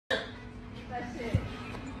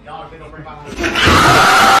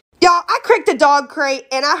Y'all, I cricked a dog crate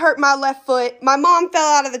and I hurt my left foot. My mom fell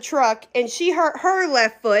out of the truck and she hurt her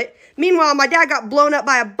left foot. Meanwhile, my dad got blown up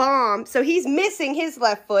by a bomb, so he's missing his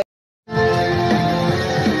left foot.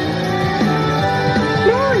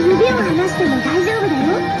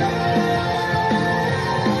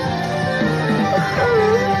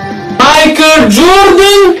 Michael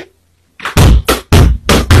Jordan!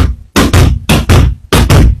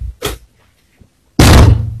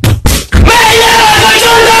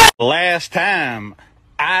 Last time,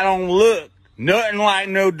 I don't look nothing like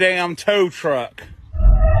no damn tow truck.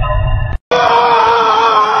 Oh!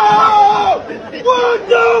 What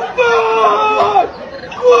the fuck?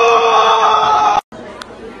 Whoa!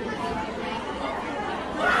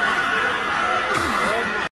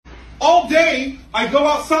 All day, I go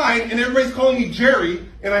outside and everybody's calling me Jerry,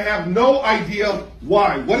 and I have no idea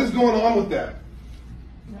why. What is going on with that?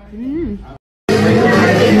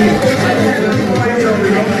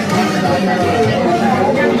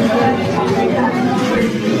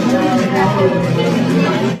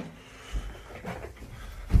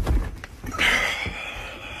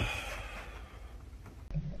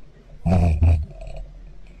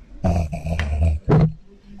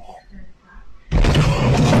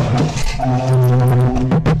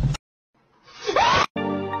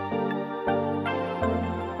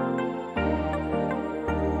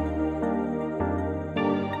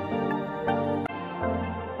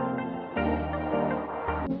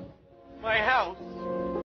 My house.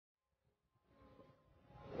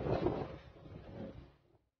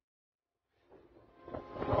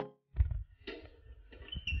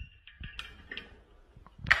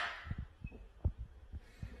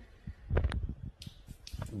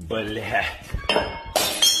 Blah.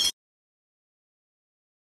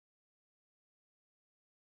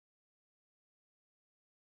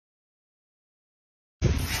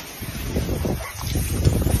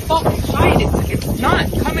 Oh, Shine, it's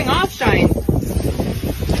not coming off, Shine.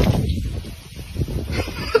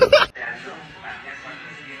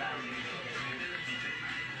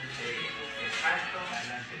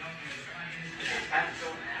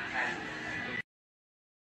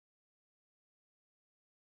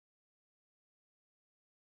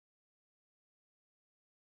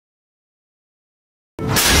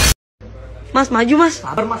 Mas, maju mas.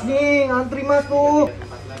 Sabar mas nih, ngantri mas tuh.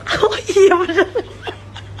 Oh iya bener.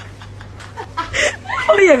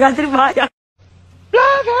 Oh iya, ngantri banyak.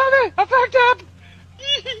 Black Hammer, effective!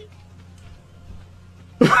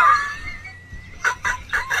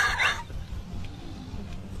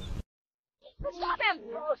 Stop him!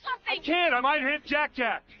 Something! I can't, I might hit Jack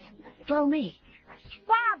Jack. Throw me.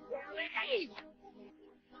 Bob! Please!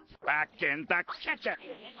 Back in the kitchen.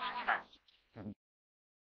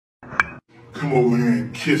 Come over here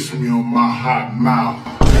and kiss me on my hot mouth.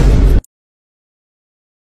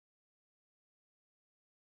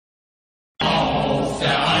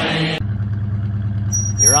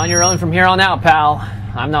 You're on your own from here on out, pal.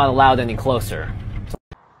 I'm not allowed any closer.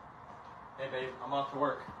 Hey babe, I'm off to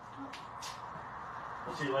work.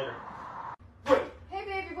 We'll see you later. Wait. Hey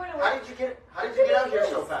babe, you're going to work? How did you get out here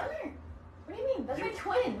so fast? What do you mean? That's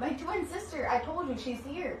my twin sister. I told you she's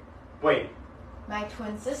here. Wait, My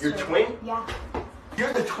twin sister. your twin? Yeah.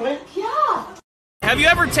 You're the twin? Yeah. Have you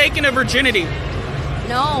ever taken a virginity?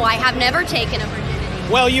 No, I have never taken a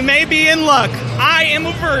virginity. Well, you may be in luck. I am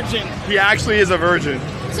a virgin. He actually is a virgin.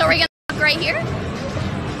 So we're gonna fuck right here?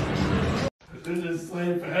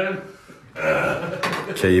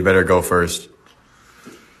 Okay, you better go first.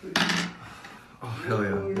 Oh, hell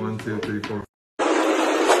yeah. 1, 2, 3, 4.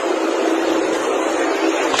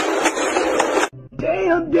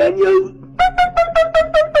 Damn, Daniel!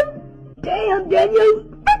 Damn, Daniel!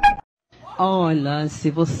 Olha, se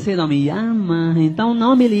você não me ama, então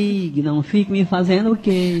não me ligue, não fique me fazendo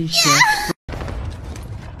queixa.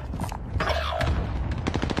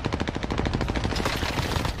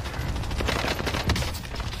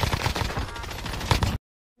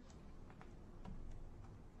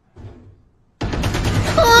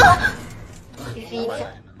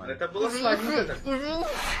 Это было сладенько.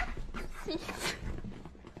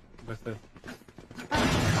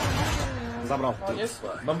 Забрал.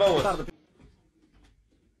 Бомбовоз.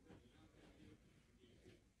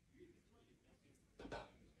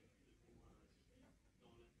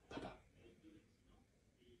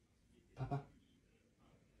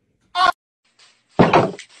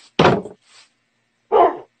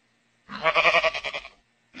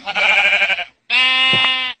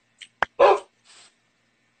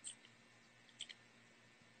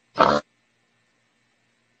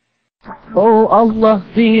 Oh Allah,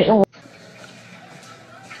 the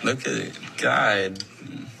Look at it. God.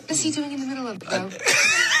 What is he doing in the middle of the road?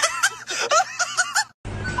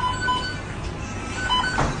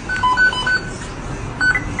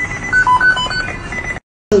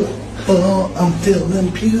 Oh, I'm feeling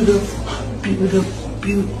beautiful, beautiful,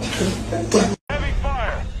 beautiful. Heavy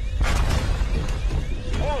fire.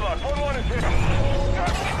 Hold on, 1-1 is hit.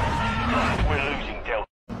 We're losing Delta.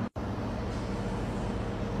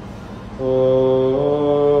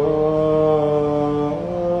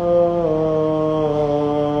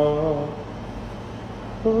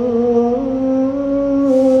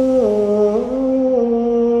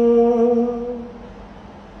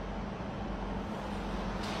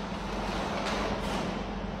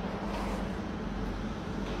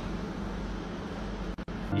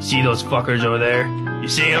 You see those fuckers over there? You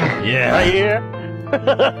see them? Yeah. Right here?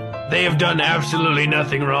 They have done absolutely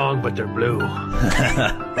nothing wrong, but they're blue.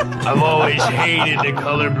 I've always hated the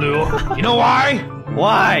color blue. You know why?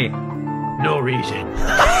 Why? No reason.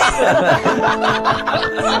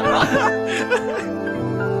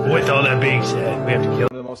 With all that being said, we have to kill.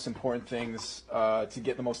 One of the most important things to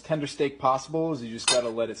get the most tender steak possible is you just gotta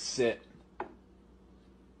let it sit.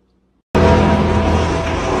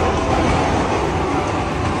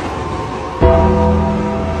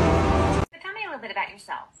 Tell me a little bit about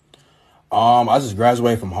yourself. I just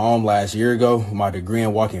graduated from home last year ago with my degree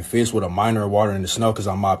in walking fish with a minor in water in the snow because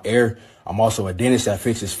I mop air. I'm also a dentist that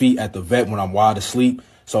fixes feet at the vet when I'm wild asleep.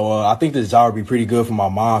 So I think this job would be pretty good for my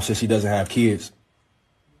mom since she doesn't have kids.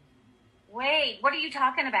 Wait, what are you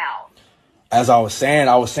talking about? As I was saying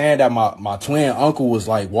that my twin uncle was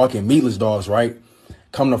like walking meatless dogs, right?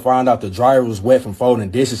 Come to find out the dryer was wet from folding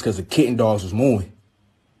dishes because the kitten dogs was mooing.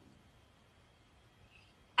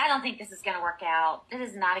 I don't think this is going to work out. This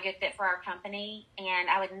is not a good fit for our company, and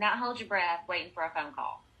I would not hold your breath waiting for a phone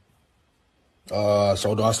call.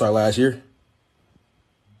 So do I start last year?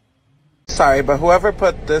 Sorry, but whoever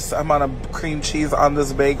put this amount of cream cheese on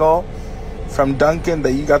this bagel from Dunkin',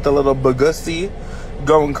 that you got the little bagussi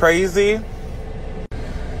going crazy,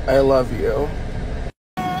 I love you.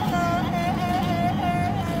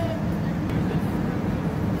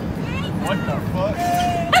 What the fuck?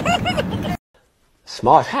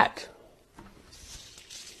 Smart hack.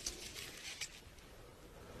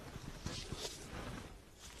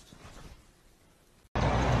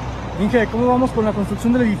 Inge, ¿cómo vamos con la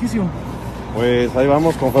construcción del edificio? Pues ahí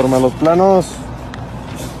vamos, conforme a los planos,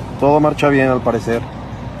 todo marcha bien al parecer.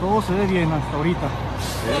 Todo se ve bien hasta ahorita.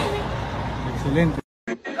 Excelente.